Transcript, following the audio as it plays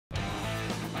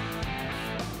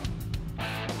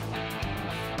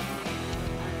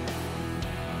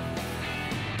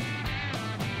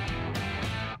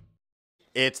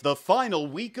It's the final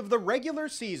week of the regular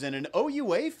season in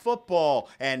OUA football,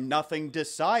 and nothing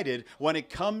decided when it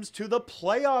comes to the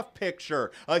playoff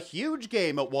picture. A huge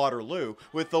game at Waterloo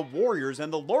with the Warriors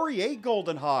and the Laurier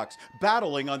Golden Hawks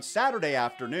battling on Saturday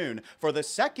afternoon for the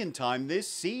second time this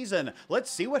season. Let's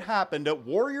see what happened at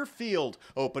Warrior Field.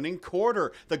 Opening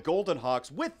quarter, the Golden Hawks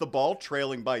with the ball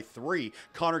trailing by 3.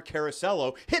 Connor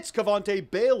Carosello hits Cavante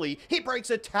Bailey. He breaks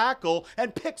a tackle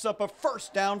and picks up a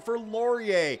first down for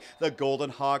Laurier. The Golden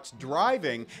Hawks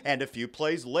driving, and a few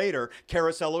plays later,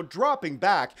 Carosello dropping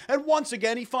back, and once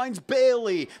again he finds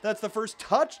Bailey. That's the first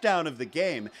touchdown of the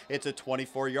game. It's a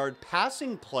 24-yard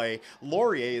passing play.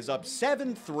 Laurier is up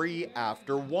 7-3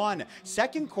 after 1.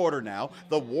 Second quarter now,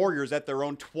 the Warriors at their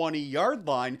own 20-yard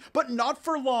line, but not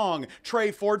for long.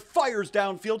 Trey Ford fires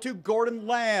downfield to Gordon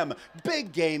Lamb.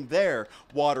 Big game there.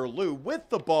 Waterloo with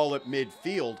the ball at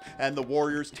midfield, and the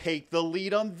Warriors take the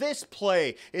lead on this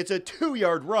play. It's a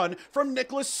 2-yard run from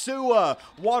Nicholas Sua.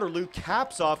 Waterloo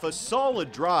caps off a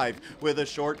solid drive with a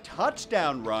short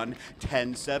touchdown run.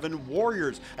 10-7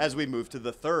 Warriors as we move to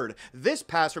the third. This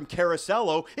pass from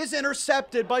Carosello is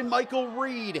intercepted by Michael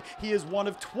Reed. He is one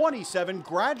of 27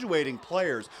 graduating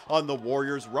players on the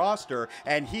Warriors roster,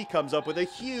 and he comes up with a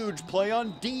huge play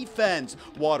on defense.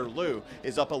 Waterloo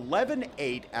is up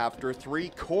 11-8 after 3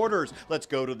 quarters. Let's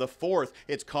go to the fourth.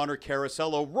 It's Connor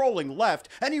Carosello rolling left,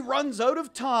 and he runs out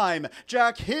of time.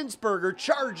 Jack Hinsberger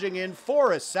charging in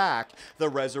for a sack. The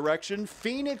Resurrection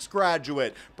Phoenix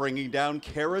graduate bringing down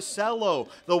Carosello.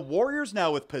 The Warriors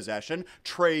now with possession.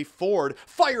 Trey Ford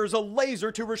fires a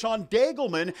laser to Rashawn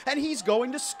Dagelman, and he's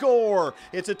going to score.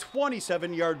 It's a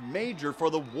 27-yard major for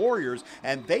the Warriors,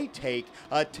 and they take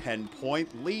a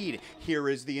 10-point lead. Here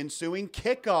is the ensuing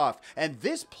kickoff, and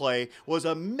this play was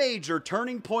a major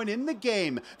turning point in the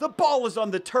game. The ball is on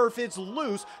the turf. It's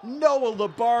loose. Noah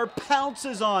Labar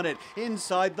pounces on it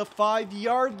inside the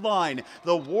 5-yard line.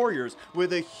 The Warriors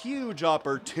with a huge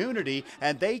opportunity,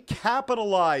 and they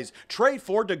capitalize. Trey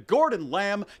Ford to Gordon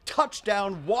Lamb,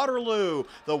 touchdown Waterloo.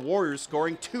 The Warriors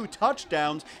scoring 2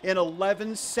 touchdowns in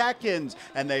 11 seconds,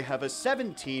 and they have a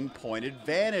 17-point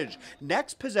advantage.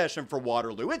 Next possession for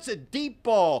Waterloo. It's a deep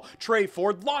ball. Trey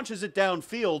Ford launches it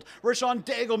downfield. Rashawn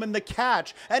Dagelman the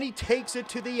catch, and he takes it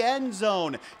to the end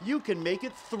zone. You can make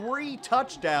it 3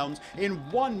 touchdowns in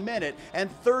 1 minute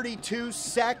and 32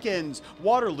 seconds.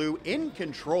 Waterloo in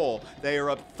control. They are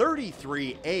up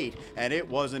 33-8, and it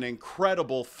was an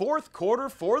incredible fourth quarter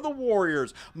for the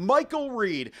Warriors. Michael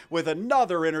Reed with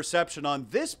another interception on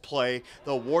this play.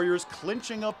 The Warriors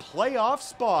clinching a playoff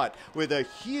spot with a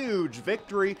huge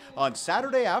victory on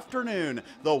Saturday afternoon.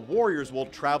 The Warriors will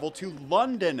travel to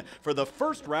London for the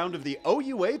first round of the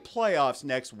OUA playoffs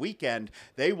next weekend.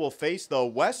 They will face the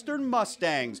Western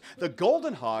Mustangs. The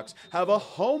Golden Hawks have a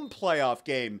home playoff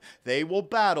game. They will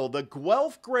battle the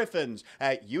Guelph Griffins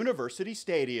at University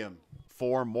Stadium.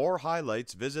 For more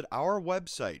highlights, visit our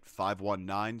website,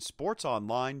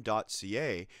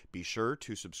 519sportsonline.ca. Be sure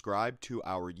to subscribe to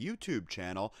our YouTube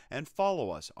channel and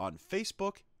follow us on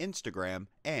Facebook, Instagram,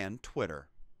 and Twitter.